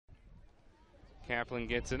Kaplan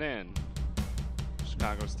gets it in.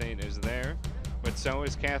 Chicago State is there, but so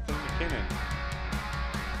is Kathleen McKinnon.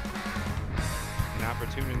 An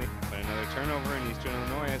opportunity, but another turnover in Eastern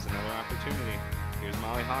Illinois has another opportunity. Here's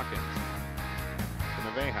Molly Hawkins to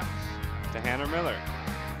Navejas, to Hannah Miller.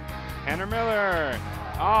 Hannah Miller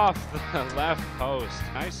off the left post.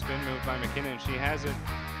 Nice spin move by McKinnon. She has it,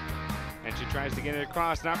 and she tries to get it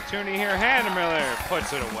across. An opportunity here. Hannah Miller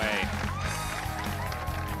puts it away.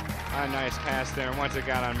 A nice pass there. Once it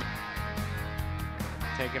got on,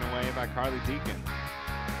 taken away by Carly Deacon.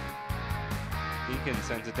 Deacon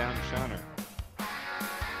sends it down to Shawner.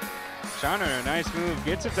 Shawner, a nice move,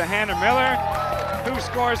 gets it to Hannah Miller, who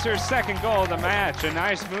scores her second goal of the match. A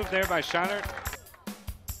nice move there by Shawner.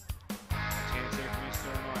 Chance here from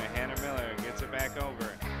Eastern Illinois. Hannah Miller gets it back over.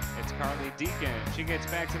 It's Carly Deacon. She gets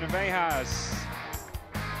back to Navejas.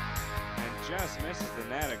 And just misses the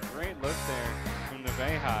net. A great look there from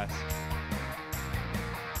Navejas.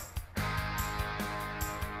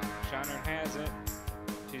 Shawner has it.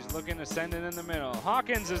 She's looking to send it in the middle.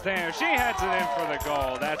 Hawkins is there. She heads it in for the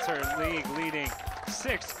goal. That's her league-leading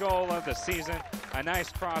 6th goal of the season. A nice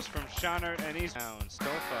cross from Shawner and he's down.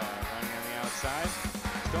 Stofa running on the outside.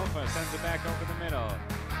 Stofa sends it back over the middle.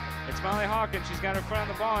 It's Molly Hawkins. She's got her foot on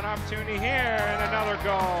the ball. An opportunity here and another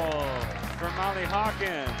goal for Molly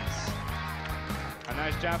Hawkins. A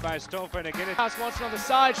nice job by Stofa to get it. Wants it on the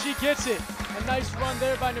side. She gets it. A nice run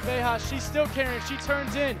there by Navejas. She's still carrying. She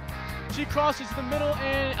turns in. She crosses the middle,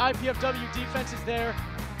 and IPFW defense is there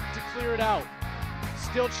to clear it out.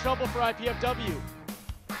 Still trouble for IPFW.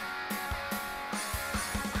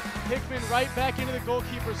 Hickman right back into the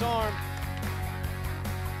goalkeeper's arm.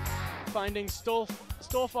 Finding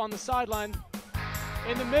Stolf on the sideline.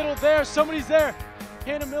 In the middle there, somebody's there.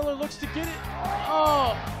 Hannah Miller looks to get it.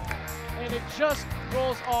 Oh, and it just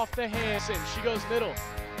rolls off the hands. And she goes middle.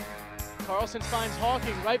 Carlson finds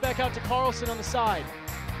Hawking right back out to Carlson on the side.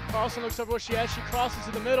 Carlson looks over what she has. She crosses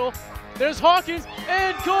to the middle. There's Hawkins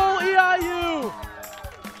and goal, EIU.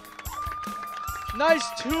 Nice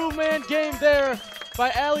two-man game there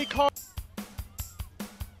by Allie Carlson.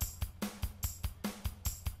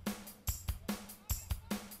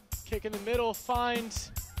 Kick in the middle,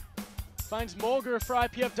 finds Mulger for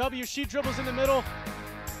IPFW. She dribbles in the middle,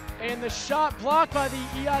 and the shot blocked by the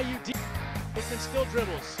EIU. Hickman still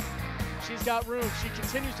dribbles. She's got room. She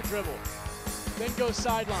continues to dribble. Then goes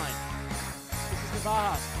sideline. This is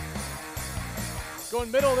Navejas. Going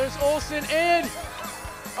middle, there's Olsen, and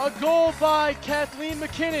a goal by Kathleen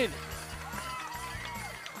McKinnon.